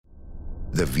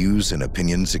The views and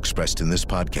opinions expressed in this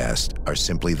podcast are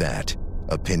simply that,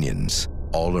 opinions.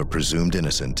 All are presumed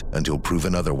innocent until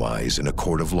proven otherwise in a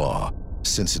court of law.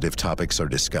 Sensitive topics are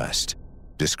discussed.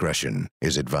 Discretion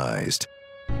is advised.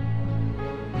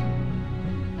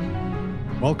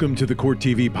 Welcome to the Court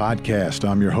TV podcast.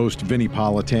 I'm your host, Vinny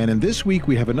Politan, and this week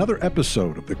we have another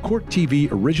episode of the Court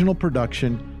TV original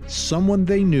production, Someone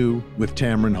They Knew with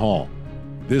Tamron Hall.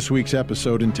 This week's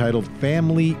episode entitled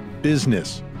Family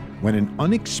Business. When an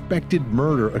unexpected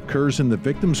murder occurs in the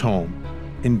victim's home,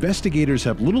 investigators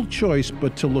have little choice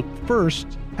but to look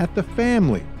first at the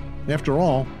family. After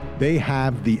all, they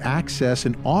have the access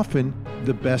and often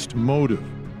the best motive.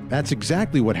 That's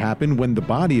exactly what happened when the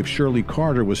body of Shirley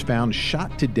Carter was found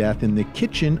shot to death in the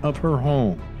kitchen of her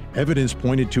home. Evidence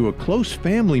pointed to a close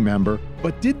family member,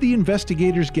 but did the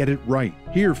investigators get it right?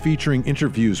 Here featuring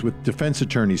interviews with defense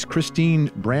attorneys Christine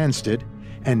Branstad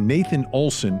and Nathan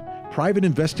Olson, private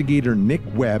investigator Nick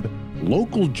Webb,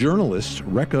 local journalists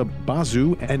Rekha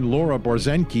Basu and Laura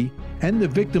Barzenki, and the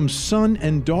victim's son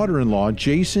and daughter-in-law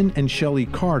Jason and Shelley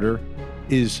Carter,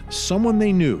 is Someone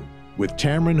They Knew with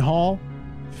Tamron Hall,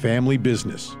 Family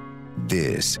Business.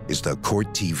 This is the Court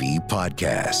TV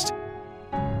podcast.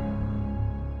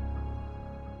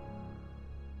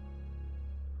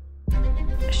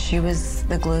 She was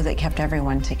the glue that kept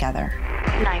everyone together.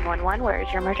 911, where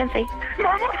is your emergency?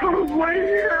 Mama was laying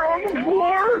here on the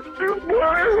floor.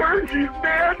 Where she's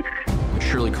dead.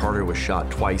 Shirley Carter was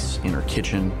shot twice in her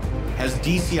kitchen. Has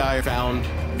DCI found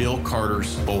Bill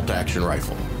Carter's bolt-action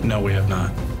rifle? No, we have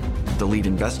not. The lead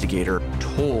investigator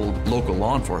told local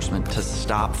law enforcement to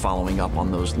stop following up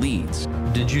on those leads.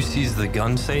 Did you seize the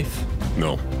gun safe?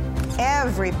 No.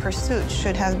 Every pursuit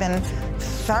should have been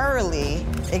thoroughly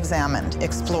examined,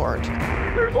 explored.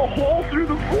 There's a hole through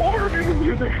the floor into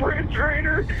the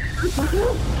refrigerator.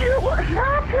 What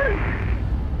happened?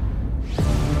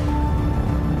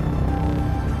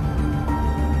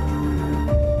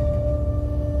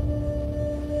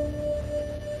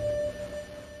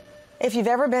 If you've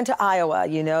ever been to Iowa,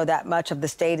 you know that much of the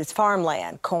state is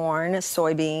farmland: corn,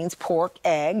 soybeans, pork,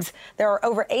 eggs. There are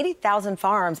over 80,000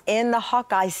 farms in the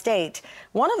Hawkeye State.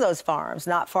 One of those farms,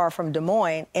 not far from Des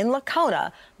Moines, in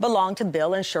Lacona, belonged to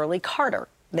Bill and Shirley Carter.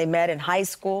 They met in high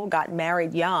school, got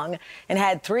married young, and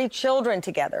had 3 children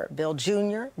together: Bill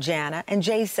Jr., Jana, and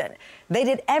Jason. They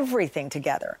did everything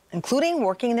together, including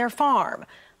working their farm,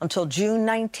 until June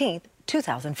 19th,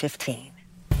 2015.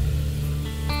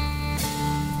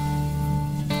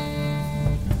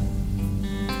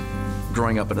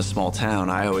 Growing up in a small town,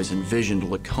 I always envisioned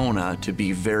Lacona to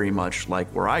be very much like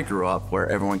where I grew up, where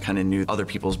everyone kind of knew other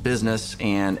people's business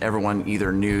and everyone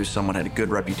either knew someone had a good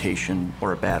reputation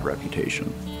or a bad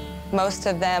reputation. Most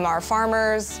of them are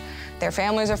farmers. Their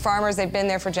families are farmers. They've been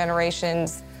there for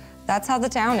generations. That's how the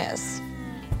town is.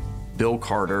 Bill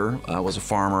Carter was a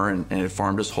farmer and had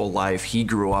farmed his whole life. He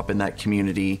grew up in that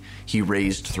community. He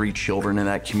raised 3 children in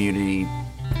that community.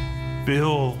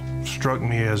 Bill struck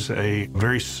me as a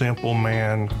very simple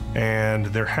man, and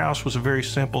their house was a very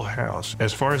simple house.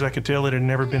 As far as I could tell, it had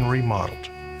never been remodeled.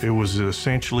 It was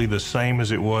essentially the same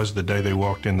as it was the day they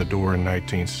walked in the door in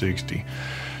 1960.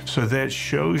 So that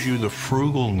shows you the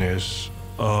frugalness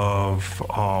of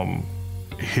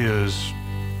his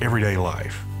everyday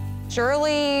life.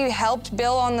 Shirley helped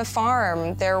Bill on the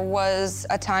farm. There was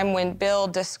a time when Bill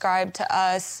described to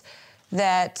us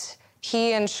that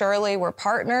he and Shirley were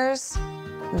partners.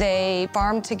 They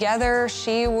farmed together.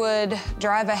 She would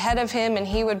drive ahead of him and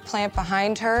he would plant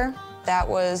behind her. That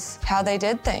was how they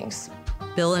did things.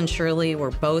 Bill and Shirley were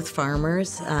both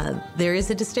farmers. There is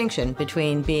a distinction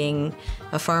between being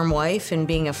a farm wife and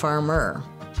being a farmer.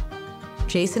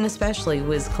 Jason especially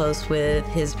was close with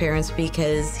his parents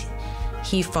because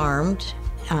he farmed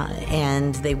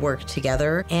and they worked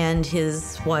together. And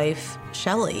his wife,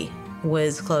 Shelley,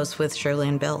 was close with Shirley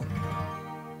and Bill.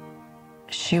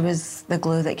 She was the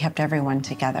glue that kept everyone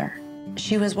together.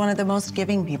 She was one of the most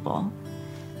giving people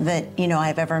that,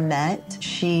 I've ever met.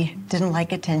 She didn't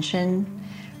like attention.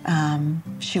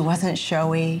 She wasn't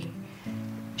showy.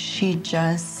 She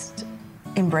just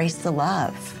embraced the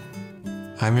love.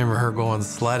 I remember her going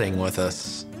sledding with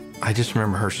us. I just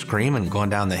remember her screaming, going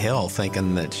down the hill,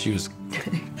 thinking that she was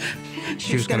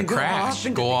going to crash,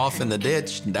 go off in the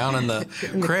ditch, down in the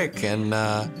creek. And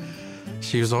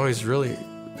she was always really...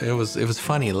 It was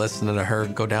funny listening to her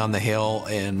go down the hill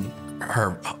and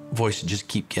her voice would just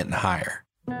keep getting higher.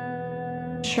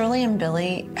 Shirley and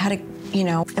Billy had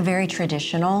a very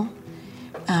traditional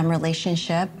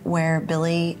relationship where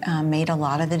Billy made a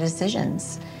lot of the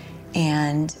decisions.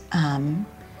 And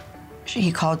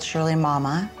he called Shirley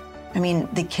Mama. I mean,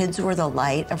 the kids were the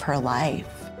light of her life.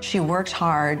 She worked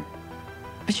hard,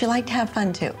 but she liked to have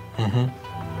fun too.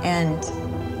 And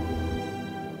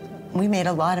we made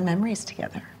a lot of memories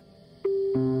together.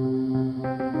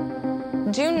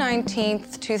 June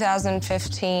 19th,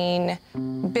 2015,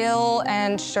 Bill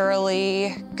and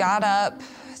Shirley got up.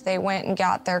 They went and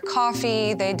got their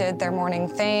coffee. They did their morning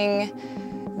thing.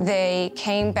 They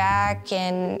came back,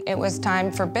 and it was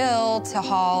time for Bill to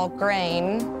haul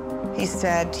grain. He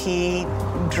said he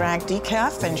drank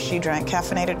decaf and she drank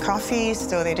caffeinated coffee,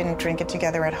 so they didn't drink it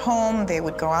together at home. They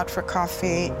would go out for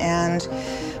coffee, and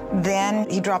then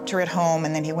he dropped her at home,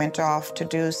 and then he went off to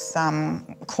do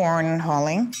some corn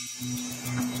hauling.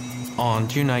 On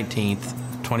June 19th,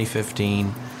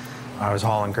 2015, I was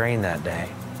hauling grain that day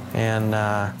and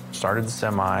started the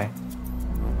semi,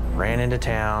 ran into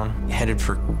town, headed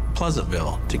for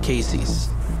Pleasantville to Casey's.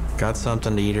 Got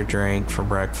something to eat or drink for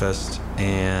breakfast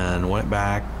and went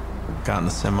back, got in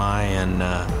the semi and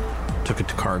took it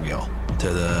to Cargill, to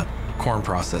the corn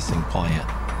processing plant.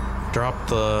 Dropped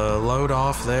the load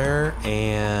off there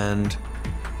and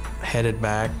headed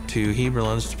back to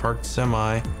Heberlin's to park the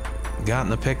semi. Got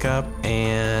in the pickup,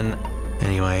 and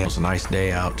anyway, it was a nice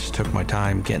day out. Just took my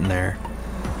time getting there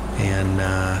and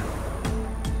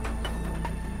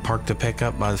parked the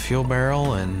pickup by the fuel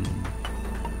barrel and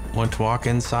went to walk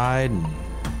inside and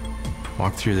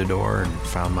walked through the door and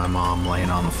found my mom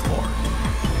laying on the floor.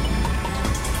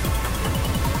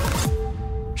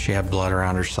 She had blood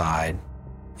around her side,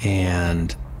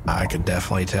 and I could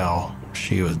definitely tell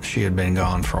she had been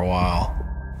gone for a while.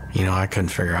 You know, I couldn't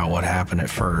figure out what happened at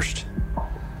first.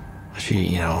 I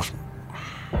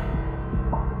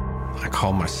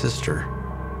called my sister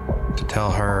to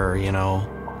tell her,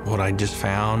 what I just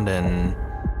found, and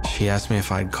she asked me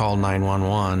if I'd call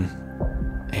 911,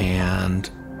 and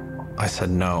I said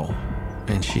no.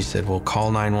 And she said, well,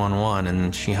 call 911,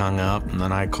 and she hung up, and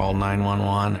then I called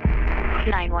 911.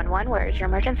 911, where is your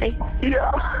emergency?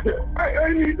 Yeah,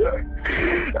 I need an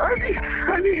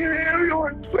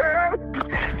ambulance fast.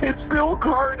 It's Bill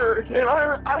Carter, and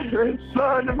I'm his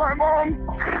son, and my mom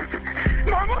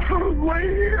was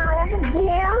laying here on the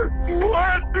floor,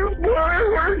 blood,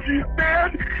 where she's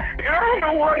dead, and I don't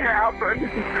know what happened.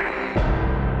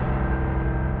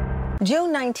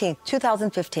 June 19th,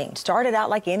 2015 started out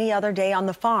like any other day on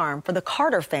the farm for the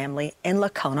Carter family in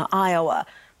Lacona, Iowa,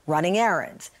 running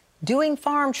errands, doing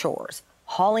farm chores,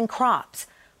 hauling crops.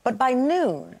 But by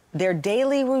noon, their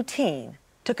daily routine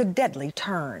took a deadly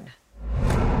turn.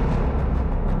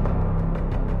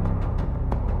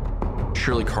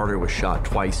 Shirley Carter was shot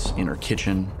twice in her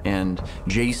kitchen, and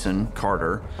Jason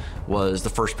Carter was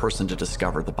the first person to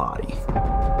discover the body.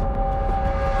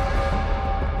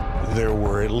 There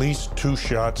were at least 2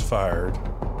 shots fired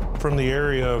from the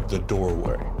area of the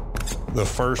doorway. The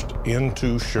first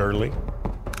into Shirley.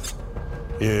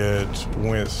 It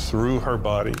went through her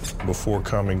body before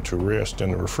coming to rest in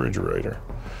the refrigerator.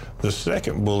 The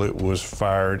second bullet was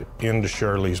fired into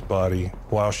Shirley's body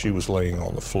while she was laying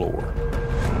on the floor.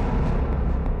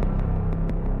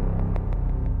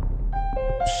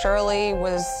 Shirley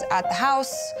was at the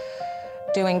house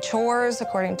doing chores,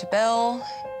 according to Bill,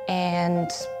 and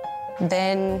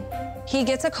then he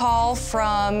gets a call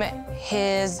from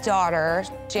his daughter,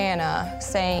 Jana,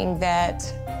 saying that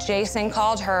Jason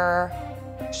called her,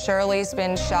 Shirley's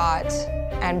been shot,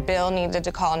 and Bill needed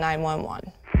to call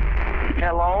 911.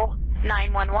 Hello?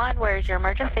 911, where is your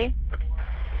emergency?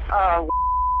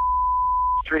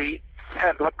 Street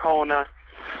at Lacona.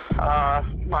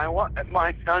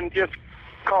 My son just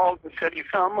called and said he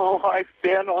found my wife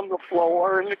dead on the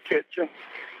floor in the kitchen.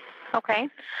 Okay.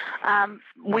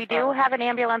 We do have an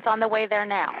ambulance on the way there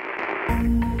now.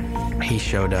 He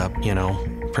showed up,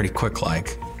 pretty quick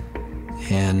like,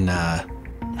 and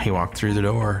he walked through the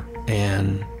door,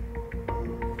 and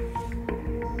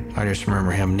I just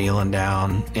remember him kneeling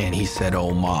down, and he said,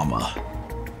 "Oh, mama."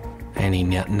 And he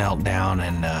knelt down,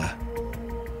 and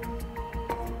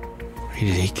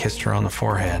he kissed her on the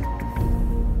forehead.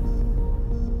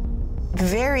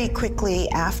 Very quickly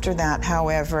after that,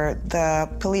 however, the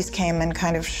police came and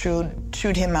kind of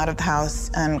shooed him out of the house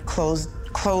and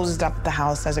closed up the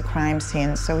house as a crime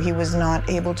scene, so he was not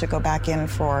able to go back in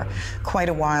for quite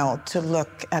a while to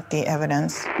look at the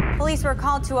evidence. Police were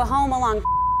called to a home along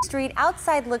Street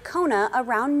outside Lacona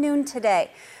around noon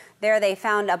today. There they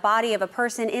found a body of a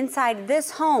person inside this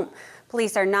home.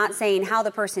 Police are not saying how the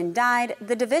person died.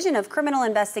 The Division of Criminal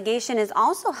Investigation is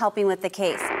also helping with the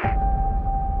case.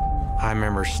 I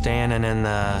remember standing in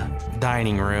the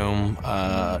dining room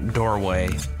doorway.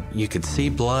 You could see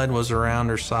blood was around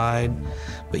her side,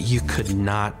 but you could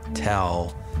not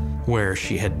tell where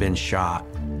she had been shot.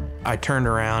 I turned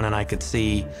around and I could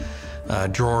see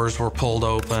Drawers were pulled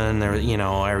open. There,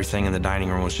 everything in the dining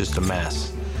room was just a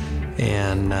mess.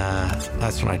 And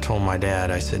that's when I told my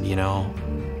dad. I said,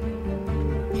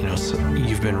 so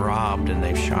you've been robbed and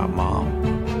they've shot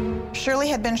Mom. Shirley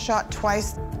had been shot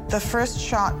twice. The first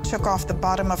shot took off the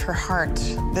bottom of her heart.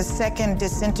 The second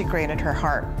disintegrated her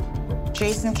heart.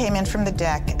 Jason came in from the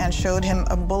deck and showed him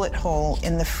a bullet hole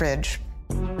in the fridge.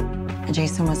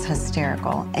 Jason was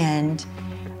hysterical, and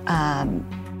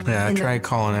I tried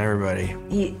calling everybody.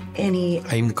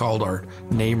 I even called our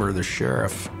neighbor, the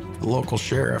sheriff, the local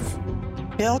sheriff.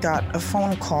 Bill got a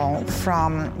phone call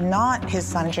from not his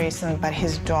son Jason, but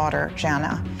his daughter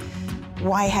Jana.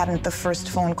 Why hadn't the first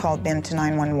phone call been to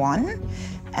 911?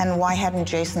 And why hadn't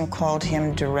Jason called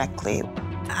him directly?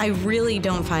 I really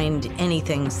don't find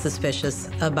anything suspicious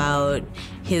about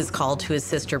his call to his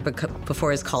sister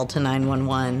before his call to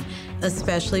 911,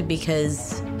 especially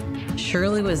because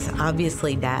Shirley was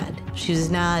obviously dead. She was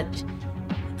not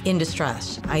in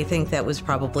distress. I think that was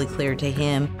probably clear to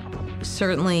him.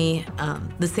 Certainly,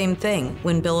 the same thing.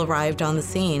 When Bill arrived on the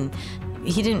scene,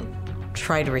 he didn't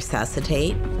try to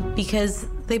resuscitate because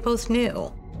they both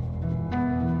knew.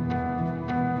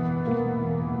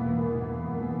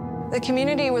 The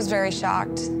community was very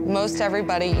shocked. Most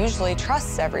everybody usually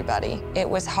trusts everybody. It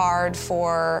was hard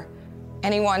for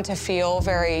anyone to feel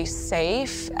very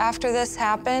safe after this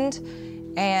happened.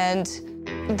 And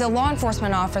the law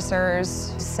enforcement officers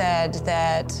said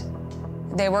that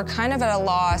they were kind of at a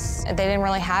loss. They didn't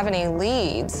really have any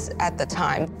leads at the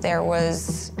time. There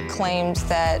was claims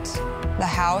that the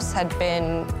house had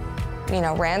been,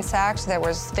 ransacked. There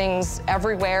was things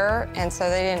everywhere, and so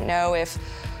they didn't know if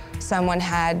someone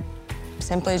had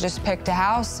simply just picked a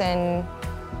house and,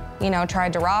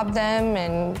 tried to rob them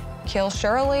and kill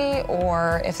Shirley,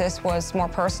 or if this was more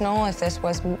personal, if this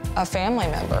was a family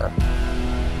member.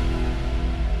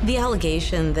 The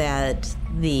allegation that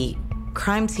the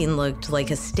crime scene looked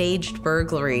like a staged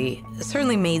burglary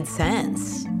certainly made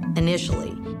sense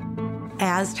initially.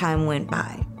 As time went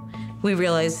by, we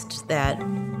realized that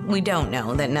we don't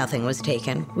know that nothing was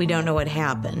taken. We don't know what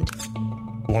happened.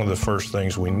 One of the first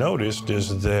things we noticed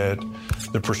is that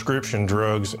the prescription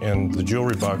drugs and the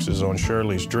jewelry boxes on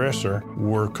Shirley's dresser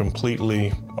were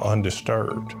completely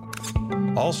undisturbed.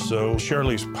 Also,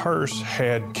 Shirley's purse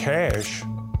had cash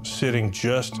sitting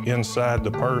just inside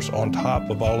the purse on top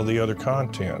of all of the other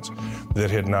contents that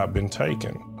had not been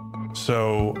taken.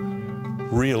 So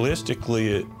realistically,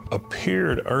 it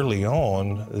appeared early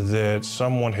on that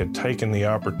someone had taken the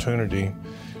opportunity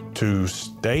to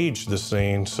stage the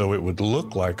scene so it would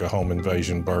look like a home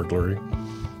invasion burglary,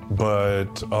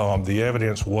 but the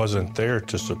evidence wasn't there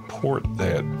to support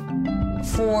that.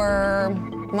 For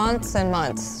months and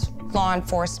months, law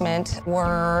enforcement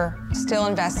were still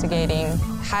investigating,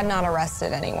 had not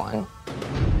arrested anyone.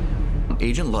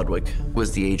 Agent Ludwig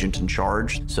was the agent in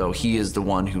charge, so he is the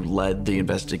one who led the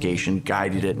investigation,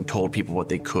 guided it, and told people what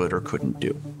they could or couldn't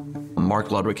do.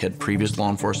 Mark Ludwig had previous law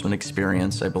enforcement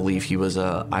experience. I believe he was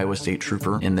an Iowa State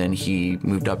trooper, and then he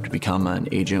moved up to become an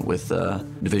agent with the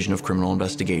Division of Criminal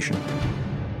Investigation.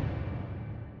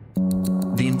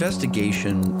 The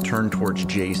investigation turned towards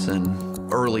Jason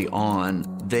early on.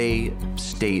 They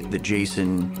state that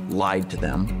Jason lied to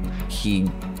them. He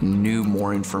knew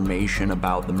more information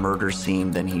about the murder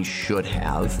scene than he should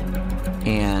have,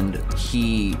 and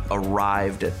he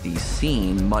arrived at the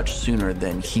scene much sooner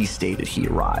than he stated he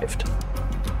arrived.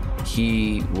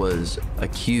 He was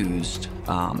accused,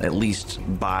 at least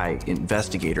by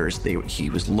investigators, he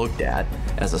was looked at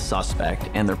as a suspect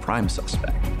and their prime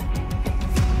suspect.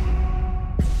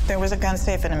 There was a gun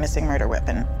safe and a missing murder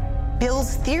weapon.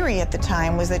 Bill's theory at the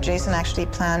time was that Jason actually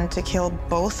planned to kill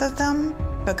both of them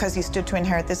because he stood to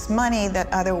inherit this money that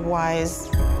otherwise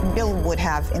Bill would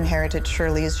have inherited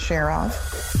Shirley's share of.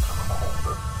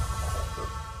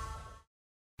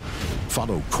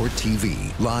 Follow Court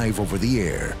TV live over the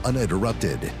air,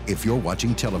 uninterrupted. If you're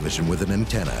watching television with an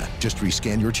antenna, just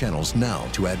rescan your channels now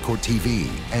to add Court TV.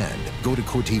 And go to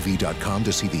CourtTV.com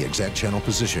to see the exact channel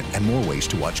position and more ways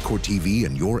to watch Court TV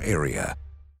in your area.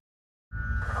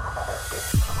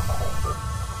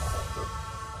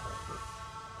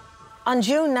 On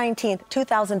June 19,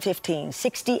 2015,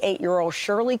 68-year-old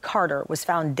Shirley Carter was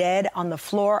found dead on the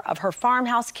floor of her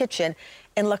farmhouse kitchen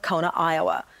in Lacona,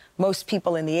 Iowa. Most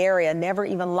people in the area never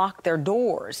even locked their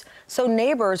doors, so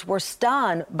neighbors were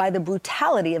stunned by the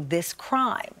brutality of this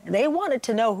crime. They wanted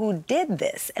to know who did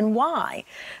this and why.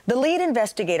 The lead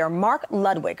investigator, Mark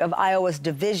Ludwig of Iowa's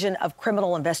Division of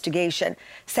Criminal Investigation,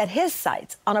 set his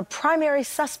sights on a primary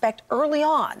suspect early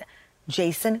on,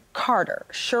 Jason Carter,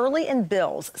 Shirley and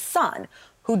Bill's son,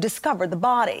 who discovered the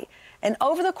body. And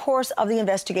over the course of the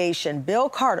investigation, Bill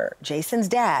Carter, Jason's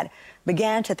dad,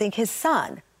 began to think his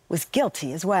son was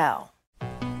guilty as well.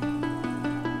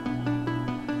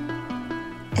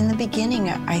 In the beginning,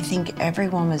 I think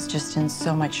everyone was just in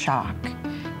so much shock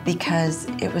because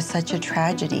it was such a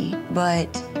tragedy. But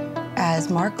as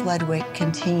Mark Ludwig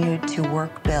continued to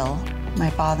work Bill, my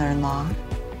father-in-law,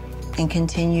 and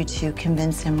continued to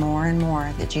convince him more and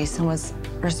more that Jason was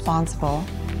responsible,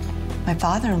 my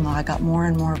father-in-law got more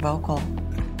and more vocal.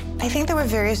 I think there were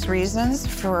various reasons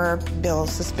for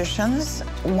Bill's suspicions.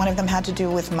 One of them had to do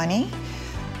with money,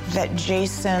 that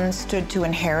Jason stood to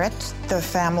inherit the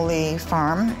family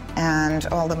farm and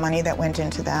all the money that went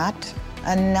into that.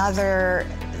 Another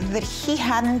that he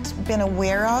hadn't been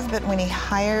aware of, but when he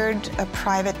hired a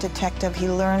private detective, he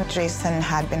learned Jason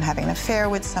had been having an affair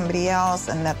with somebody else,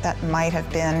 and that might have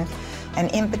been an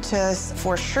impetus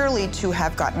for Shirley to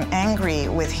have gotten angry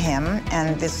with him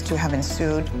and this to have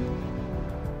ensued.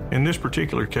 In this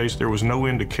particular case, there was no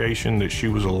indication that she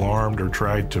was alarmed or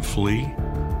tried to flee.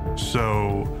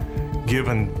 So,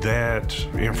 given that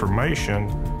information,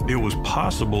 it was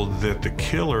possible that the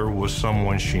killer was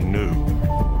someone she knew.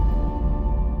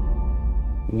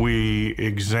 We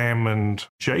examined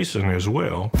Jason as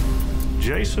well.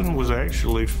 Jason was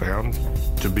actually found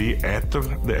to be at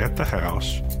the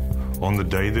house on the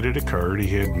day that it occurred. He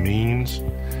had means.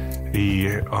 He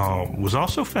was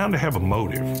also found to have a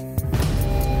motive.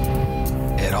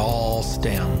 It all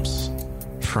stems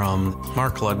from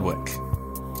Mark Ludwig.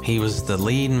 He was the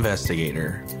lead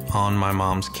investigator on my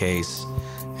mom's case.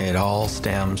 It all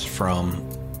stems from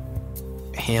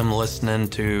him listening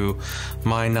to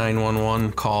my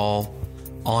 911 call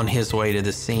on his way to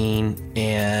the scene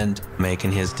and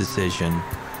making his decision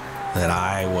that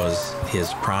I was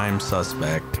his prime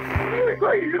suspect. I've been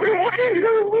waiting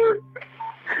for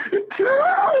 2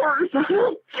 hours. I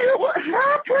don't get what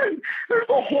happened. There's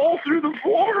a hole through the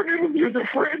floor and through the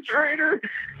refrigerator.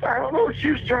 I don't know what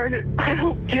she was trying to. I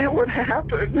don't get what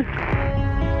happened.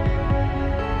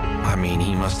 I mean,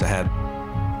 he must have had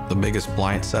the biggest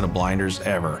set of blinders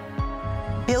ever.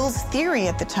 Bill's theory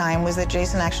at the time was that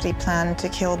Jason actually planned to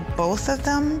kill both of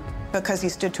them because he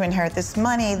stood to inherit this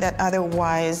money that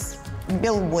otherwise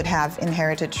Bill would have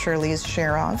inherited Shirley's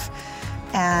share of.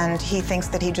 And he thinks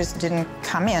that he just didn't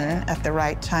come in at the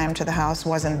right time to the house,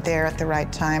 wasn't there at the right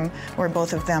time, where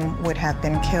both of them would have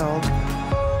been killed.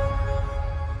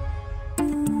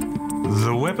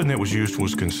 The weapon that was used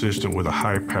was consistent with a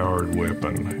high-powered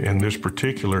weapon. In this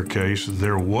particular case,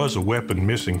 there was a weapon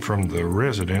missing from the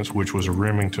residence, which was a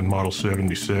Remington Model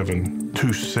 77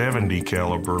 .270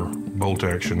 caliber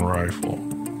bolt-action rifle.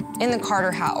 In the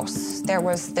Carter house, there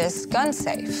was this gun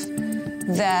safe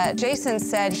that Jason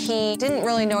said he didn't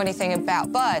really know anything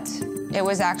about, but it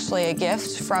was actually a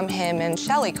gift from him and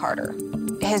Shelley Carter.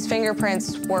 His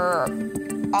fingerprints were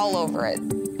all over it.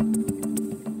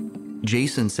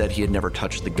 Jason said he had never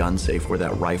touched the gun safe where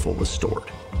that rifle was stored.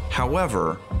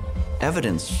 However,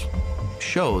 evidence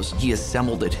shows he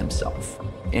assembled it himself.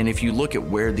 And if you look at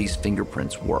where these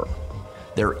fingerprints were,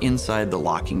 they're inside the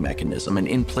locking mechanism and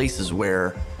in places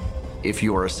where, if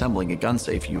you are assembling a gun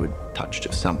safe, you would touch to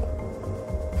assemble.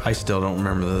 I still don't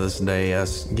remember to this day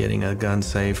us getting a gun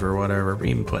safe or whatever,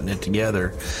 even putting it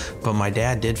together. But my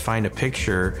dad did find a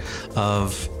picture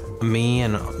of me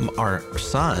and our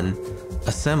son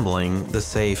assembling the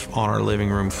safe on our living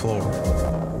room floor.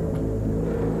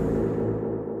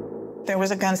 There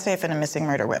was a gun safe and a missing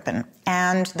murder weapon.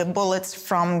 And the bullets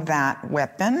from that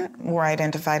weapon were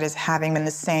identified as having been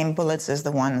the same bullets as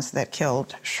the ones that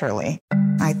killed Shirley.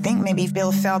 I think maybe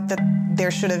Bill felt that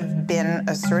there should have been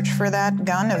a search for that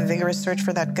gun, a vigorous search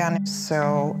for that gun.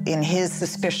 So in his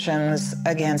suspicions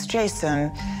against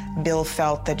Jason, Bill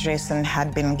felt that Jason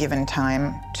had been given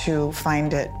time to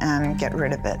find it and get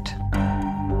rid of it.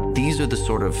 These are the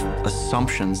sort of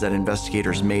assumptions that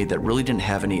investigators made that really didn't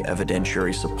have any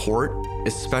evidentiary support,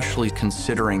 especially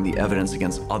considering the evidence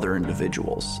against other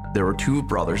individuals. There were two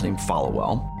brothers named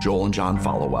Followell, Joel and John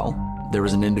Followell. There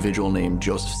was an individual named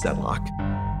Joseph Sedlock.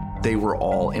 They were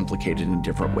all implicated in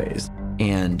different ways.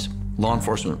 And law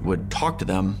enforcement would talk to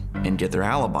them and get their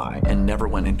alibi, and never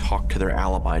went and talked to their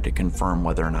alibi to confirm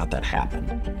whether or not that happened.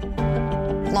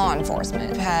 Law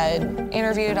enforcement had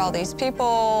interviewed all these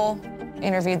people,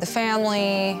 interviewed the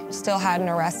family, still hadn't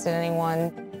arrested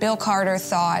anyone. Bill Carter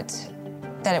thought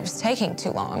that it was taking too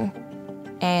long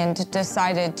and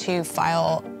decided to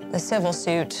file the civil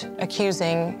suit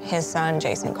accusing his son,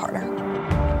 Jason Carter.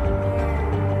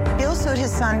 Bill's sued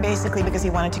his son basically because he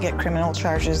wanted to get criminal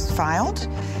charges filed.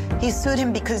 He sued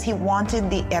him because he wanted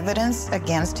the evidence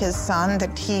against his son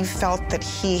that he felt that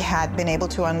he had been able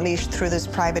to unleash through this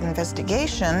private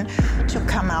investigation to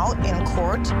come out in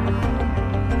court.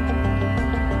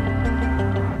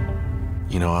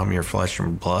 You know, I'm your flesh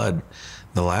and blood.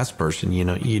 The last person, you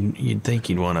know, you'd think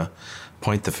you'd want to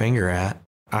point the finger at.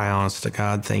 I, honest to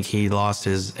God, think he lost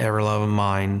his ever-loving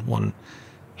mind when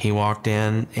he walked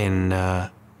in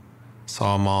and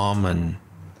saw Mom, and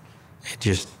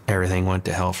everything went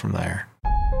to hell from there.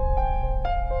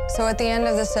 So at the end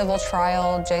of the civil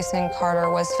trial, Jason Carter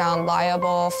was found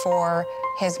liable for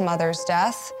his mother's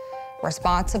death,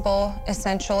 responsible,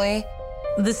 essentially.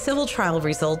 The civil trial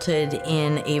resulted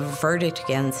in a verdict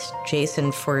against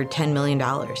Jason for $10 million.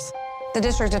 The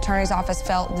district attorney's office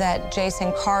felt that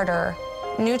Jason Carter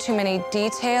knew too many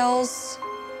details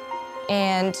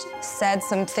and said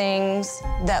some things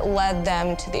that led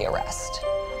them to the arrest.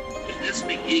 It doesn't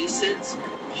make any sense.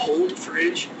 Hole in the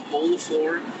fridge, hole in the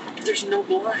floor. There's no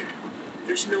blood.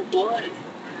 There's no blood.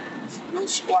 No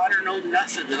splatter, no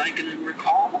nothing that I can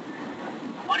recall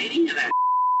on any of that.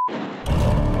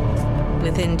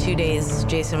 Within 2 days,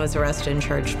 Jason was arrested and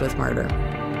charged with murder.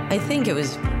 I think it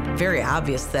was very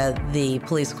obvious that the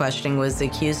police questioning was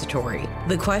accusatory.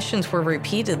 The questions were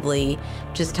repeatedly,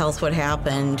 just tell us what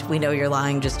happened. We know you're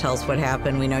lying. Just tell us what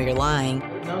happened. We know you're lying.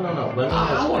 No.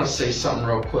 I want to say something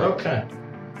real quick. Okay.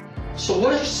 So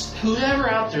what if whoever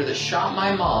out there that shot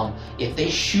my mom, if they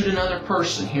shoot another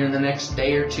person here in the next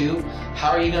day or two, how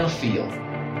are you going to feel?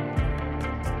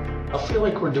 I feel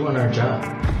like we're doing our job.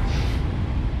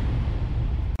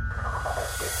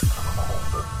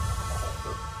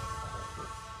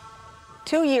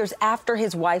 Two years after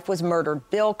his wife was murdered,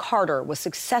 Bill Carter was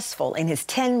successful in his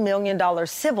 $10 million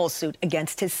civil suit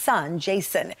against his son,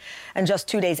 Jason. And just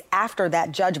 2 days after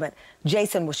that judgment,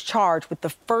 Jason was charged with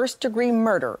the first-degree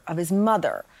murder of his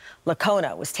mother.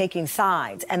 Lacona was taking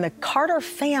sides, and the Carter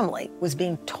family was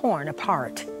being torn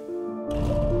apart.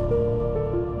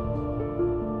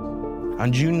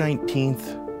 On June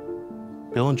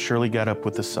 19th, Bill and Shirley got up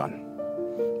with the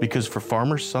sun, because for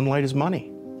farmers, sunlight is money.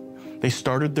 They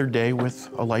started their day with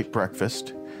a light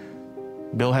breakfast.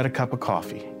 Bill had a cup of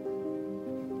coffee.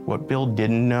 What Bill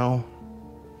didn't know,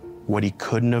 what he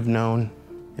couldn't have known,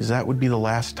 is that would be the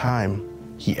last time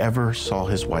he ever saw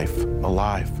his wife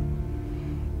alive.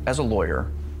 As a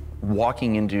lawyer,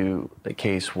 walking into a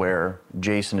case where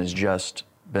Jason has just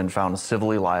been found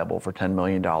civilly liable for $10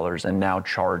 million and now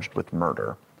charged with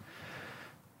murder,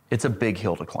 it's a big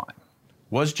hill to climb.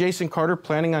 Was Jason Carter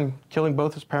planning on killing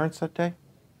both his parents that day?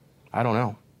 I don't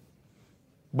know.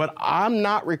 But I'm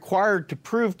not required to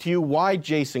prove to you why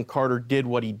Jason Carter did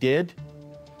what he did.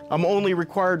 I'm only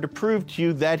required to prove to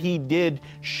you that he did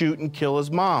shoot and kill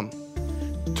his mom.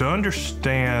 To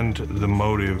understand the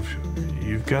motive,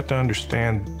 you've got to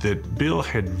understand that Bill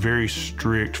had very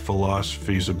strict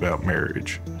philosophies about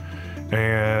marriage.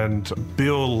 And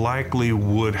Bill likely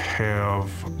would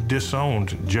have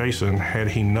disowned Jason had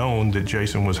he known that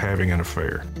Jason was having an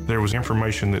affair. There was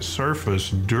information that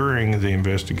surfaced during the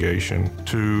investigation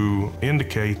to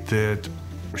indicate that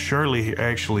Shirley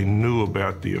actually knew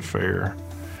about the affair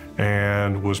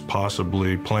and was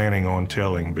possibly planning on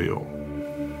telling Bill.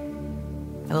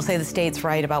 I will say the state's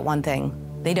right about one thing.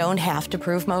 They don't have to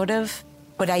prove motive,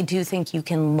 but I do think you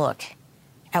can look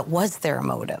at, was there a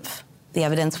motive? The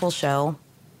evidence will show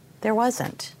there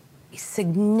wasn't.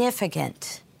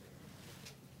 Significant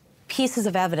pieces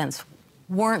of evidence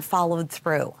weren't followed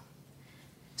through.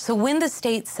 So when the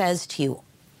state says to you,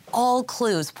 all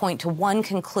clues point to one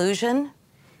conclusion,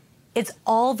 it's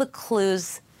all the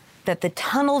clues that the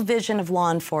tunnel vision of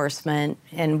law enforcement,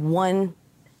 and one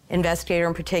investigator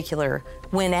in particular,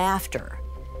 went after.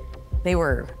 They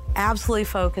were absolutely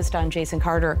focused on Jason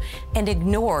Carter and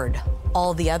ignored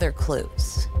all the other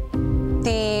clues.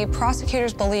 The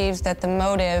prosecutors believed that the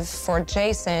motive for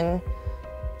Jason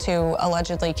to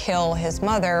allegedly kill his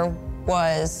mother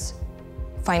was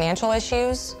financial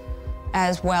issues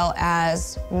as well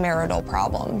as marital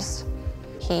problems.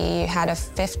 He had a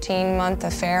 15-month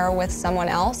affair with someone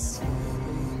else,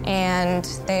 and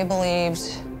they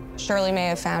believed Shirley may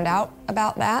have found out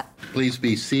about that. Please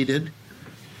be seated.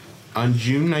 On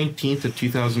June 19th of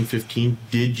 2015,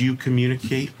 did you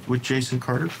communicate with Jason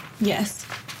Carter? Yes.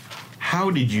 How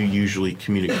did you usually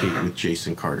communicate with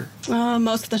Jason Carter?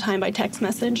 Most of the time by text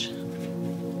message.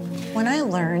 When I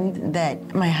learned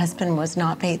that my husband was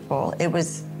not faithful, it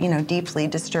was, deeply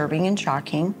disturbing and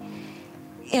shocking.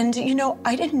 And,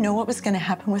 I didn't know what was going to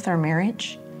happen with our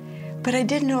marriage, but I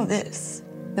did know this,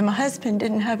 that my husband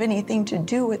didn't have anything to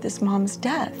do with his mom's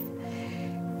death.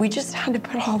 we just had to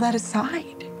put all that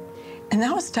aside. And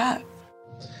that was tough.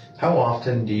 How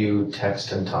often do you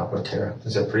text and talk with Tara?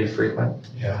 Is it pretty frequent?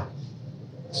 Yeah.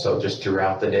 So just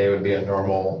throughout the day would be a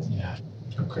normal? Yeah.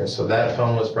 Okay, so that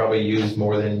phone was probably used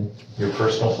more than your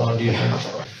personal phone, do you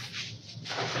think?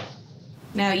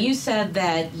 Now, you said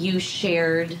that you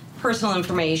shared personal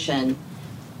information.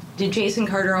 Did Jason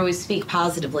Carter always speak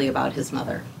positively about his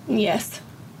mother? Yes.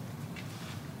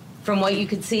 From what you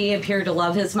could see, appeared to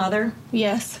love his mother?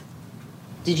 Yes.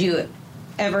 Did you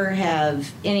ever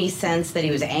have any sense that he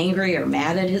was angry or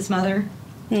mad at his mother?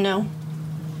 No.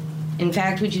 In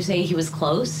fact, would you say he was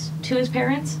close to his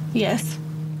parents? Yes.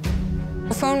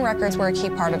 Phone records were a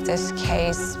key part of this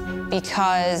case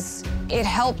because it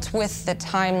helped with the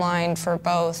timeline for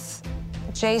both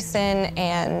Jason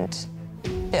and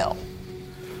Bill.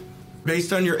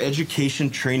 Based on your education,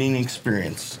 training, and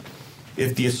experience,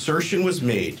 if the assertion was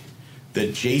made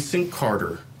that Jason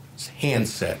Carter's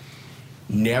handset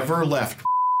never left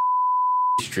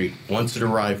Street once it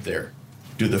arrived there,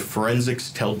 do the forensics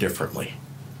tell differently?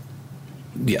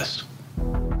 Yes.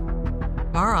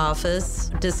 Our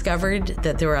office discovered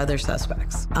that there were other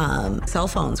suspects. Cell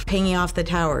phones pinging off the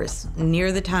towers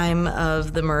near the time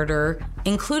of the murder,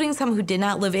 including some who did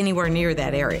not live anywhere near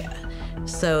that area.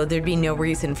 So there'd be no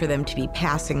reason for them to be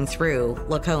passing through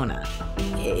Lacona.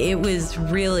 It was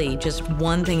really just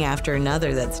one thing after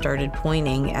another that started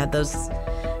pointing at those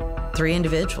three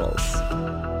individuals.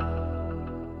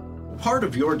 Part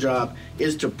of your job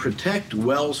is to protect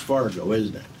Wells Fargo,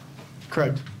 isn't it?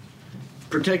 Correct.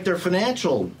 Protect their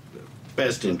financial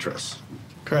best interests.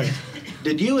 Correct.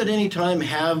 Did you at any time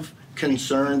have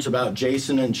concerns about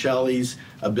Jason and Shelley's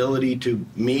ability to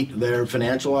meet their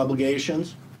financial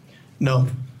obligations? No.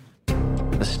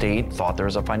 The state thought there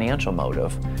was a financial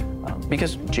motive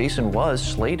because Jason was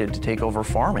slated to take over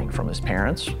farming from his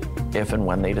parents if and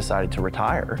when they decided to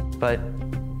retire. But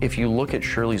if you look at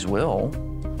Shirley's will,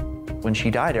 when she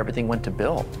died, everything went to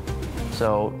Bill.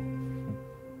 So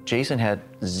Jason had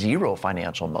zero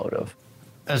financial motive.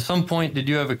 At some point, did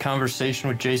you have a conversation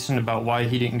with Jason about why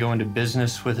he didn't go into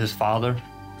business with his father?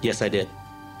 Yes, I did.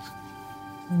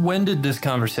 When did this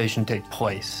conversation take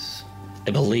place?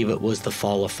 I believe it was the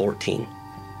fall of 14.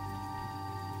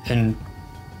 And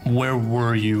where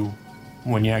were you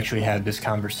when you actually had this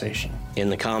conversation? In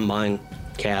the combine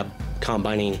cab,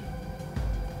 combining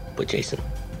with Jason.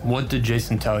 What did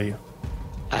Jason tell you?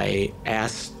 I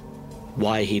asked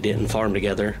why he didn't farm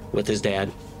together with his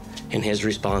dad, and his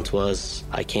response was,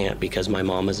 I can't because my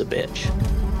mom is a bitch.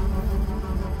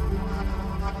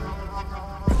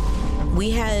 We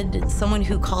had someone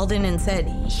who called in and said,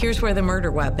 here's where the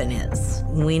murder weapon is.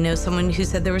 We know someone who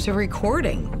said there was a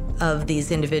recording of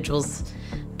these individuals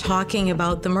talking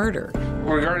about the murder.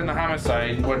 Regarding the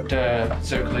homicide, what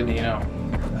specifically do you know?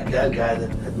 I got a guy that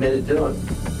admitted to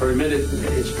it, or admitted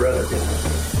his brother did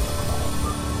it.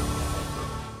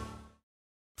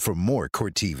 For more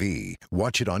Court TV,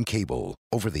 watch it on cable,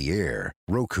 over the air,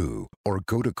 Roku, or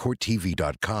go to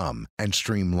CourtTV.com and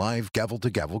stream live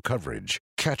gavel-to-gavel coverage.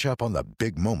 Catch up on the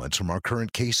big moments from our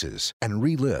current cases and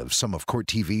relive some of Court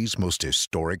TV's most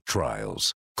historic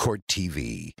trials. Court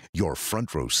TV, your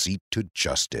front row seat to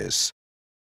justice.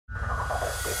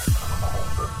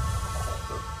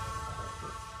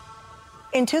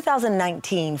 In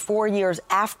 2019, 4 years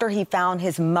after he found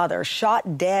his mother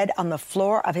shot dead on the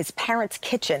floor of his parents'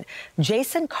 kitchen,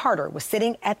 Jason Carter was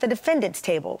sitting at the defendant's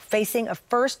table facing a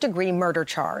first-degree murder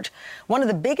charge. One of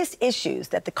the biggest issues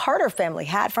that the Carter family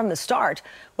had from the start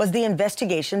was the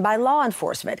investigation by law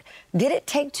enforcement. Did it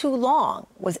take too long?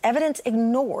 Was evidence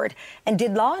ignored? And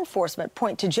did law enforcement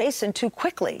point to Jason too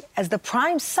quickly as the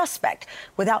prime suspect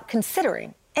without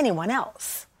considering anyone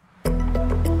else?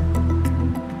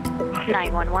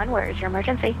 911, where is your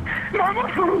emergency? My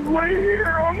mom was laying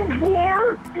here on the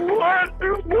floor.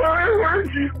 Where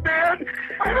she's dead.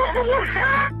 I don't know what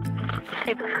happened.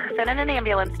 Hey, sending an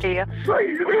ambulance to you. I've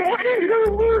been waiting here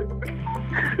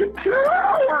 2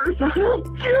 hours. I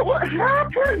don't get what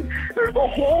happened. There's a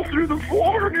hole through the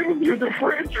floor and through the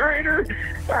refrigerator.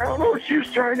 I don't know if she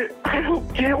was trying to. I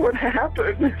don't get what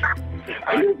happened.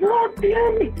 I just walked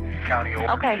in.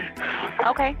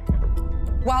 Okay.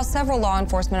 While several law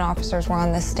enforcement officers were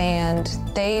on the stand,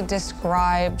 they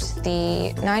described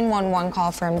the 911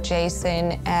 call from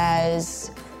Jason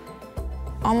as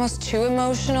almost too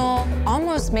emotional,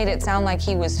 almost made it sound like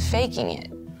he was faking it.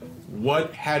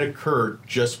 What had occurred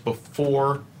just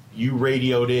before you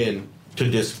radioed in to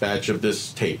dispatch of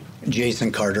this tape?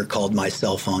 Jason Carter called my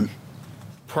cell phone.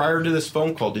 Prior to this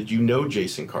phone call, did you know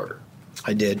Jason Carter?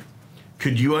 I did.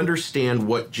 Could you understand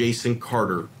what Jason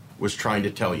Carter was trying to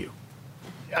tell you?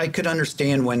 I could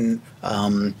understand when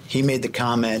he made the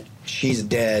comment, she's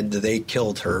dead, they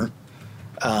killed her.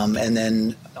 And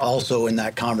then also in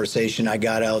that conversation, I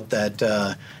got out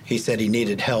that he said he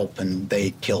needed help and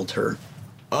they killed her.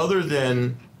 Other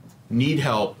than need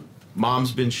help,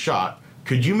 mom's been shot,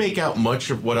 could you make out much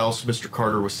of what else Mr.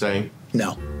 Carter was saying?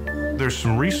 No. There's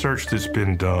some research that's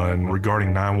been done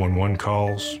regarding 911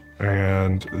 calls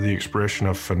and the expression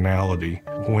of finality.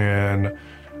 When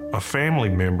a family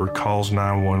member calls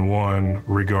 911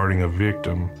 regarding a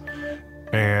victim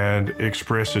and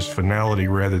expresses finality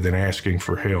rather than asking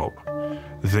for help,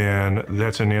 then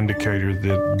that's an indicator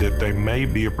that they may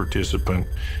be a participant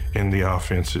in the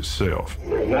offense itself.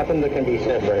 There's nothing that can be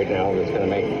said right now that's going to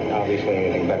make obviously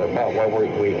anything better. But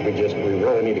what we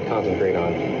really need to concentrate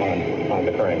on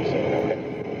the crime scene. Okay.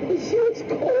 The shit's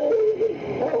cold.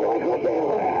 Oh, what the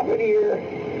hell happened here?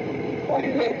 Why the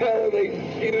hell are they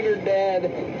shooting her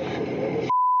dead?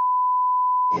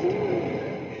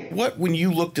 What, when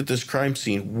you looked at this crime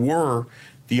scene, were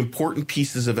the important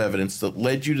pieces of evidence that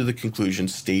led you to the conclusion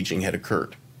staging had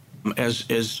occurred?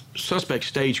 As suspects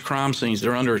stage crime scenes,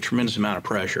 they're under a tremendous amount of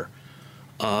pressure.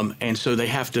 And so they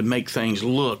have to make things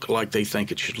look like they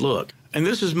think it should look. And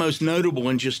this is most notable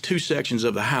in just 2 sections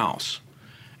of the house.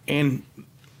 And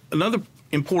another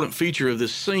important feature of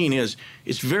this scene is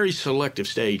it's very selective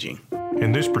staging.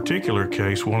 In this particular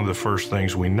case, one of the first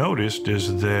things we noticed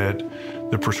is that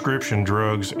the prescription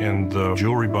drugs and the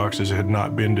jewelry boxes had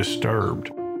not been disturbed.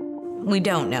 We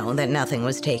don't know that nothing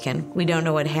was taken. We don't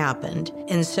know what happened.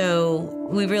 And so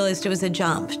we realized it was a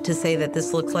jump to say that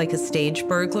this looked like a stage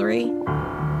burglary.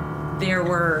 There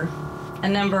were a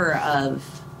number of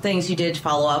things you did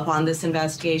follow up on this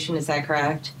investigation, is that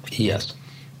correct? Yes.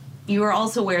 You were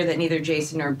also aware that neither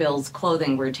Jason or Bill's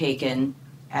clothing were taken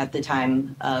at the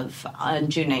time of on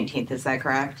June 19th, is that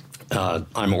correct?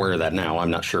 I'm aware of that now.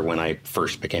 I'm not sure when I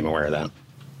first became aware of that.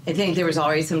 I think there was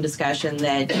already some discussion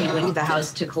that you went to the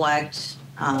house to collect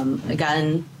a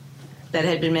gun that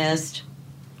had been missed.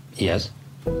 Yes.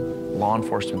 Law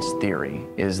enforcement's theory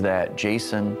is that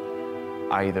Jason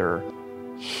either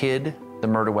hid the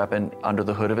murder weapon under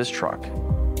the hood of his truck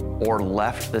or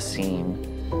left the scene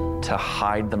to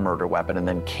hide the murder weapon and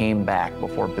then came back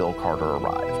before Bill Carter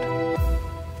arrived.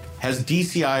 Has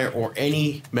DCI or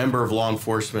any member of law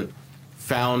enforcement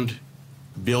found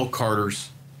Bill Carter's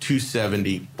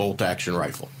 .270 bolt-action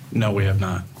rifle? No, we have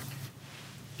not.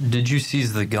 Did you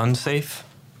seize the gun safe?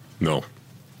 No.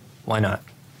 Why not?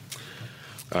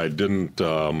 I didn't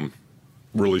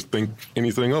really think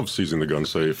anything of seizing the gun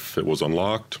safe. It was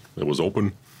unlocked, it was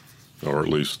open, or at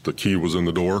least the key was in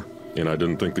the door, and I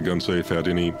didn't think the gun safe had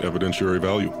any evidentiary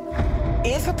value.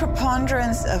 If a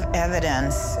preponderance of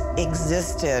evidence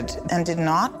existed and did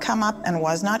not come up and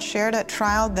was not shared at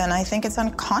trial, then I think it's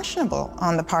unconscionable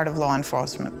on the part of law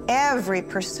enforcement. Every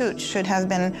pursuit should have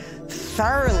been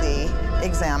thoroughly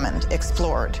examined,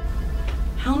 explored.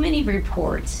 How many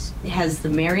reports has the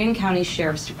Marion County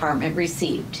Sheriff's Department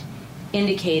received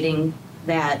indicating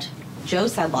that Joe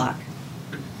Sedlock,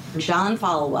 John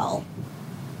Followell,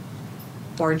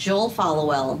 or Joel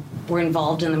Followell were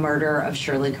involved in the murder of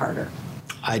Shirley Carter?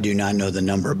 I do not know the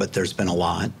number, but there's been a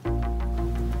lot.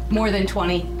 More than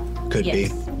 20? Could be.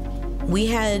 We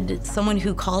had someone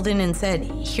who called in and said,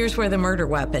 here's where the murder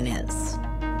weapon is.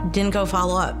 Didn't go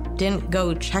follow up, didn't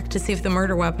go check to see if the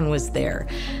murder weapon was there.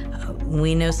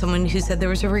 We know someone who said there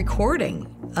was a recording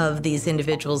of these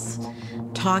individuals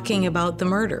talking about the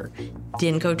murder.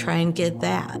 Didn't go try and get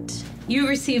that. You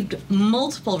received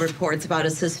multiple reports about a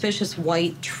suspicious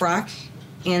white truck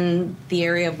in the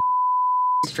area of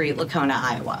Street, Lacona,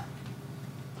 Iowa.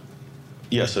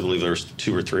 Yes, I believe there's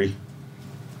 2 or 3.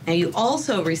 Now, you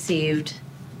also received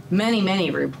many,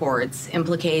 many reports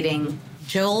implicating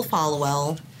Joel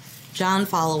Followell, John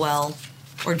Followell,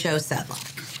 or Joe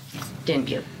Sedlock, didn't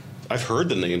you? I've heard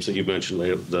the names that you mentioned,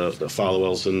 the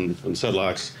Followells and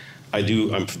Sedlocks.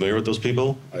 I'm familiar with those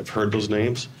people. I've heard those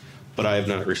names, but I have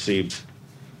not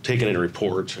taken a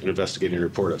report, an investigating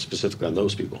report specifically on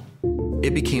those people.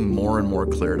 It became more and more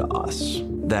clear to us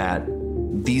that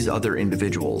these other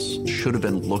individuals should have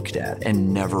been looked at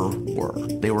and never were.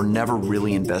 They were never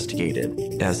really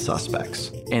investigated as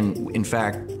suspects. And in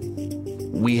fact,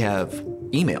 we have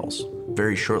emails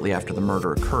very shortly after the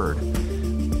murder occurred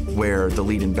where the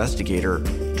lead investigator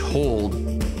told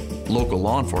local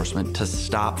law enforcement to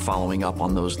stop following up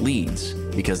on those leads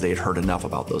because they had heard enough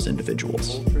about those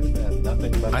individuals.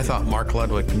 I thought Mark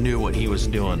Ludwig knew what he was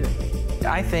doing.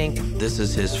 I think this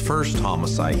is his first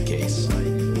homicide case.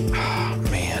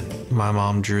 Man, my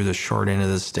mom drew the short end of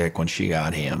the stick when she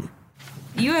got him.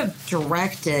 You have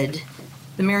directed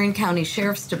the Marion County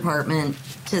Sheriff's Department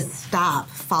to stop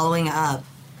following up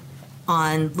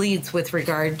on leads with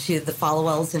regard to the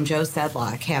Followells and Joe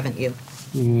Sedlock, haven't you?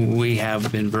 We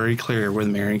have been very clear with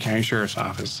the Marion County Sheriff's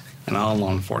Office and all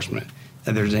law enforcement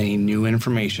that there's any new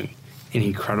information,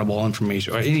 any credible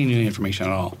information, or any new information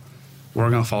at all, we're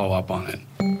going to follow up on it.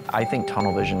 I think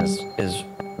tunnel vision is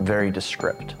very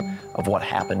descriptive of what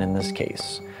happened in this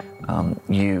case.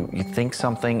 You think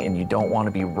something and you don't want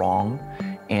to be wrong,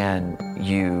 and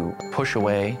you push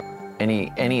away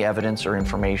any evidence or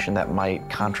information that might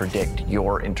contradict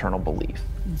your internal belief.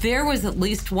 There was at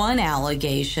least one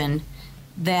allegation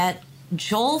that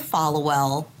Joel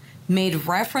Followell made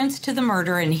reference to the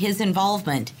murder and his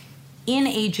involvement in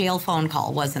a jail phone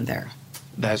call, wasn't there?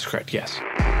 That's correct, yes.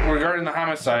 Regarding the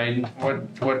homicide, what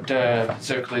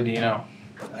specifically do you know?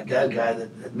 I got a guy that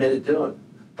admitted to it,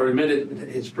 or admitted that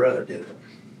his brother did it.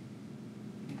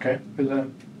 Okay, who's that?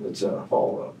 It's a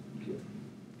follow-up.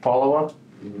 Follow-up?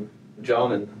 Mm-hmm.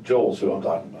 John and Joel's who I'm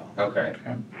talking about. Okay.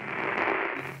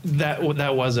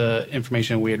 That was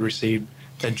information we had received,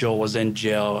 that Joel was in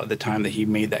jail at the time that he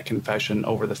made that confession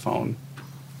over the phone,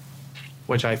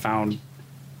 which I found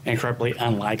incredibly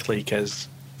unlikely because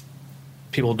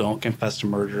people don't confess to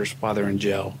murders while they're in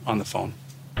jail on the phone.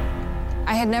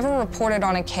 I had never reported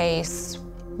on a case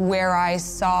where I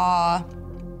saw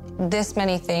this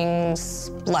many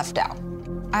things left out.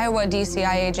 Iowa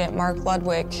DCI agent Mark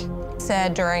Ludwig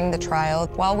said during the trial,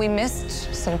 well, we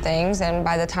missed some things, and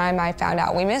by the time I found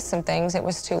out we missed some things, it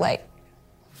was too late.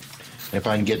 If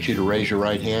I can get you to raise your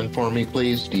right hand for me,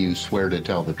 please. Do you swear to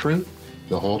tell the truth,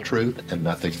 the whole truth, and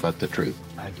nothing but the truth?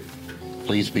 I do.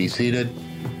 Please be seated.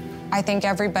 I think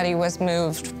everybody was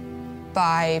moved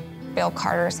by Bill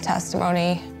Carter's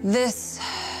testimony. This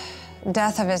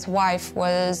death of his wife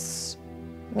was,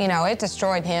 it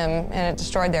destroyed him and it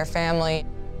destroyed their family.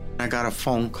 I got a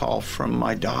phone call from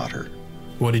my daughter.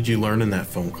 What did you learn in that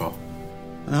phone call?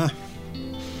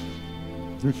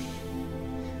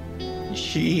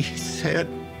 She said,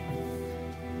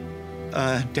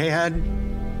 Dad,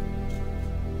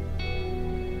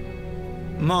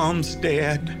 Mom's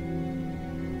dead.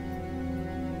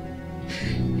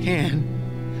 And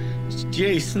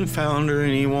Jason found her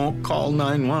and he won't call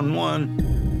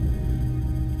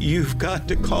 911. You've got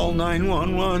to call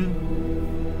 911.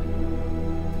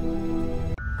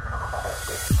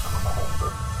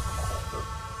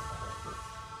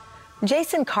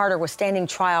 Jason Carter was standing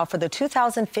trial for the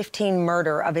 2015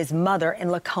 murder of his mother in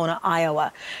Lacona,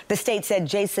 Iowa. The state said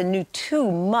Jason knew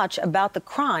too much about the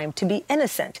crime to be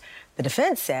innocent. The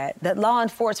defense said that law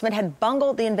enforcement had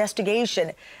bungled the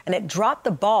investigation and it dropped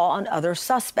the ball on other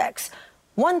suspects.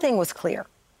 One thing was clear.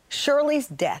 Shirley's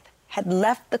death had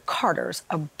left the Carters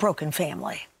a broken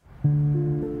family.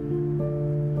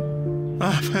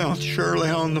 I found Shirley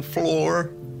on the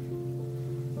floor.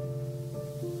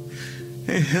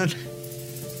 And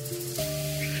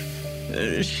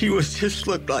she just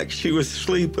looked like she was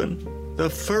sleeping. The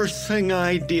first thing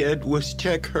I did was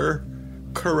check her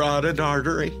carotid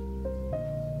artery.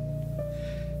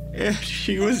 And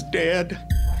she was dead.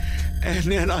 And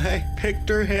then I picked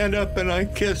her hand up and I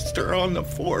kissed her on the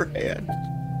forehead.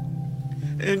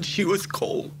 And she was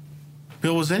cold.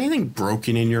 Bill, was anything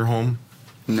broken in your home?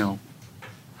 No.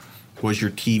 Was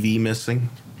your TV missing?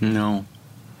 No.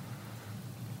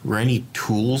 Were any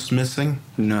tools missing?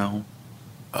 No.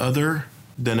 Other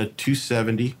than a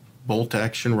 .270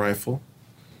 bolt-action rifle,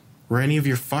 were any of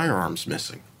your firearms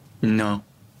missing? No.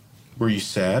 Were you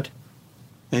sad?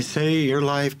 They say your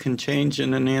life can change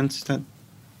in an instant.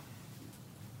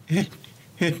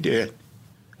 It did.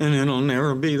 And it'll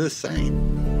never be the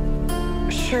same.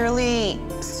 Shirley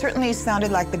certainly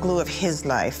sounded like the glue of his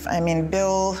life. I mean,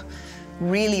 Bill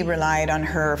really relied on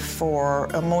her for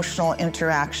emotional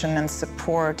interaction and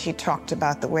support. He talked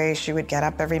about the way she would get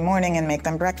up every morning and make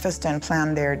them breakfast and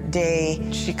plan their day.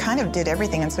 She kind of did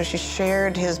everything, and so she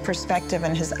shared his perspective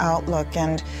and his outlook,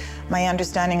 and my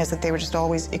understanding is that they were just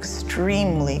always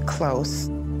extremely close.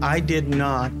 I did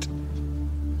not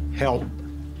help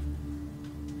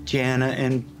Jana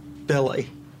and Billy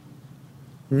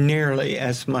nearly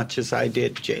as much as I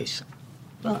did Jason.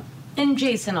 Well, and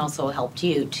Jason also helped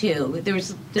you, too. There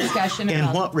was discussion about...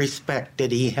 In what respect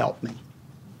did he help me?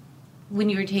 When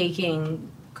you were taking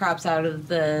crops out of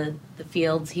the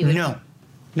fields, he would...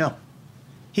 No.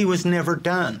 He was never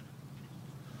done.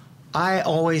 I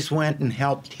always went and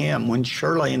helped him when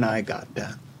Shirley and I got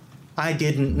done. I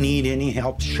didn't need any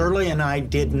help. Shirley and I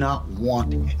did not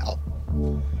want help.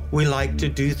 We like to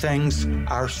do things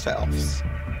ourselves.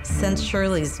 Since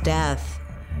Shirley's death,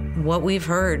 what we've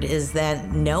heard is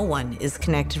that no one is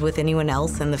connected with anyone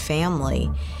else in the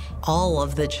family. all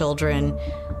of the children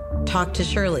talked to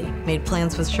Shirley, made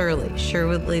plans with Shirley.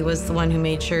 Shirley was the one who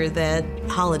made sure that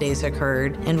holidays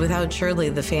occurred. And without Shirley,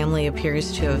 the family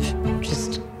appears to have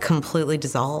just completely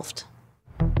dissolved.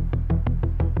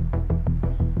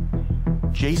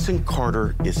 Jason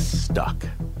Carter is stuck.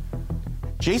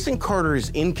 Jason Carter is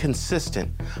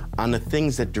inconsistent on the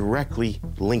things that directly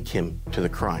link him to the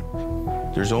crime.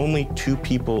 There's only two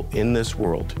people in this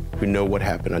world who know what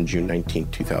happened on June 19,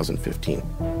 2015.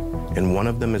 And one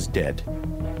of them is dead,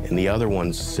 and the other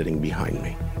one's sitting behind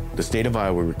me. The state of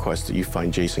Iowa requests that you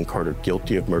find Jason Carter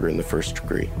guilty of murder in the first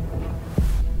degree.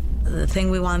 The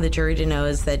thing we wanted the jury to know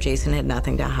is that Jason had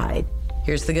nothing to hide.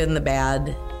 Here's the good and the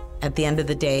bad. At the end of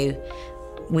the day,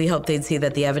 we hope they'd see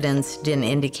that the evidence didn't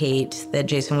indicate that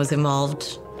Jason was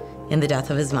involved in the death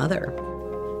of his mother.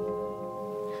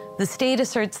 The state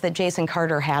asserts that Jason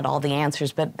Carter had all the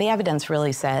answers, but the evidence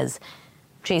really says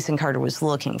Jason Carter was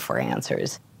looking for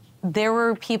answers. There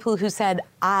were people who said,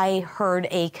 I heard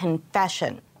a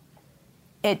confession.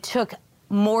 It took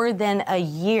more than a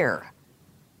year,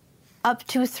 up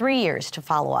to 3 years to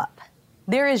follow up.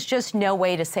 There is just no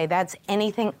way to say that's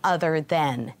anything other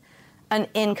than an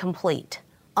incomplete,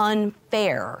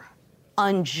 unfair,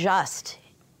 unjust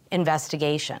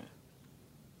investigation.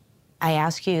 I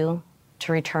ask you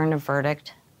to return a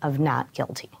verdict of not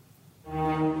guilty.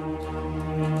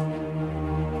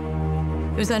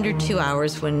 It was under 2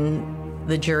 hours when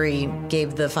the jury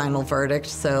gave the final verdict,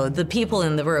 so the people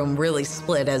in the room really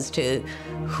split as to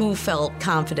who felt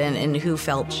confident and who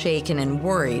felt shaken and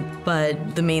worried.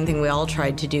 But the main thing we all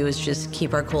tried to do is just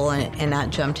keep our cool and not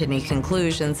jump to any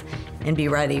conclusions and be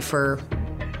ready for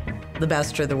the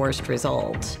best or the worst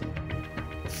result.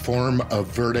 Form of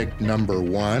verdict number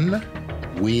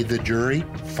 1. We, the jury,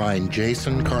 find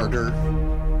Jason Carter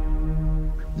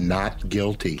not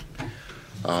guilty.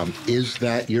 Is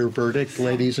that your verdict,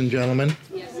 ladies and gentlemen?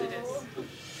 Yes, it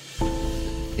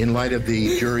is. In light of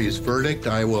the jury's verdict,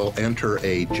 I will enter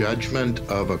a judgment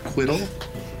of acquittal.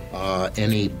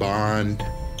 Any bond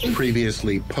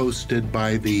previously posted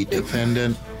by the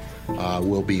defendant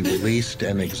will be released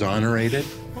and exonerated.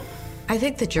 I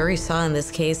think the jury saw in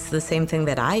this case the same thing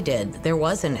that I did. There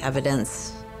wasn't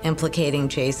evidence implicating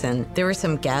Jason. There were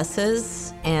some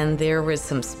guesses and there was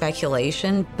some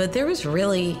speculation, but there was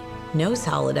really no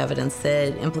solid evidence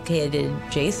that implicated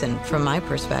Jason from my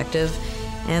perspective,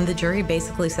 and the jury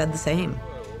basically said the same.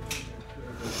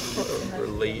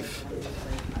 Relief.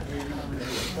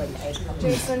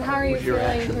 Jason, how are you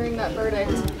feeling hearing that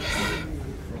verdict?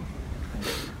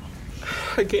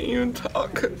 I can't even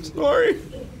talk. I'm sorry.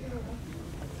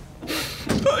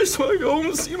 I just want to go home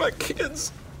and see my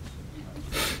kids.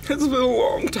 It's been a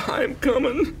long time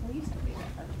coming.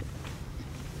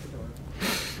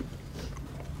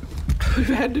 We've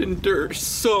had to endure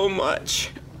so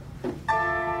much.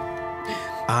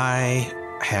 I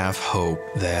have hope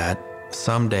that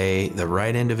someday the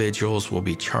right individuals will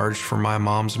be charged for my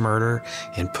mom's murder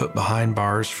and put behind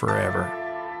bars forever.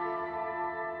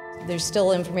 There's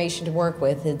still information to work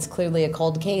with. It's clearly a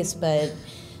cold case, but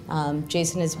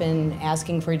Jason has been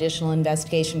asking for additional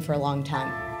investigation for a long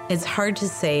time. It's hard to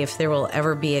say if there will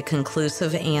ever be a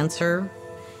conclusive answer.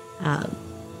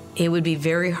 It would be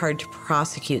very hard to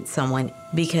prosecute someone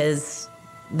because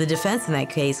the defense in that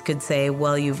case could say,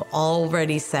 well, you've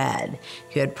already said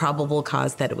you had probable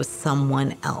cause that it was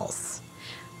someone else.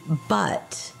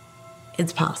 But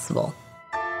it's possible.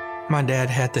 My dad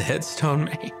had the headstone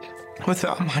made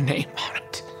without my name on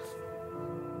it.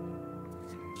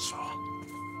 So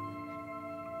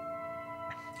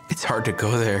it's hard to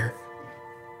go there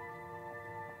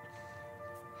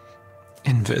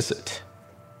and visit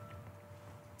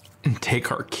and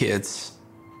take our kids.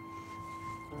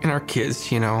 And our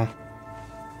kids, you know,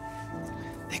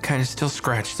 they kind of still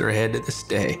scratch their head to this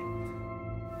day.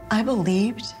 I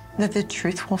believed that the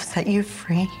truth will set you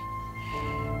free,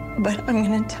 but I'm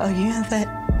going to tell you that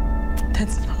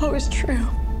that's not always true.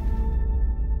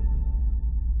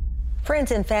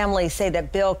 Friends and family say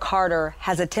that Bill Carter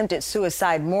has attempted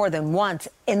suicide more than once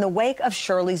in the wake of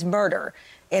Shirley's murder.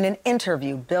 In an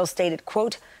interview, Bill stated,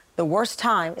 quote, "The worst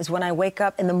time is when I wake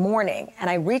up in the morning and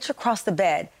I reach across the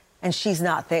bed and she's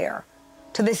not there."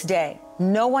 To this day,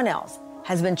 no one else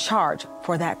has been charged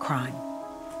for that crime.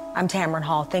 I'm Tamron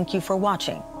Hall. Thank you for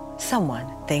watching Someone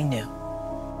They Knew.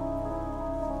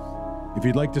 If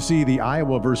you'd like to see the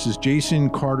Iowa versus Jason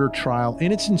Carter trial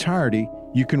in its entirety,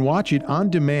 you can watch it on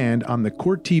demand on the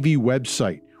Court TV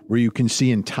website, where you can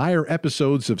see entire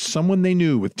episodes of Someone They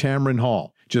Knew with Tamron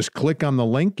Hall. Just click on the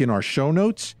link in our show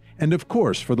notes. And of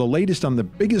course, for the latest on the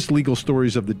biggest legal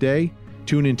stories of the day,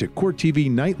 tune into Court TV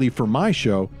nightly for my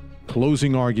show,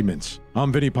 closing arguments.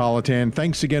 I'm Vinny Politan.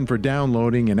 Thanks again for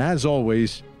downloading, and as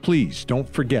always, please don't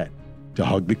forget to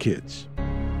hug the kids.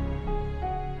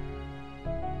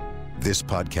 This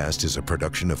podcast is a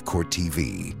production of Court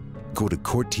TV. Go to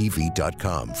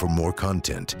CourtTV.com for more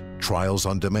content, trials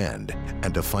on demand,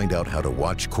 and to find out how to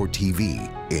watch Court TV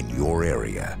in your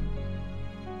area.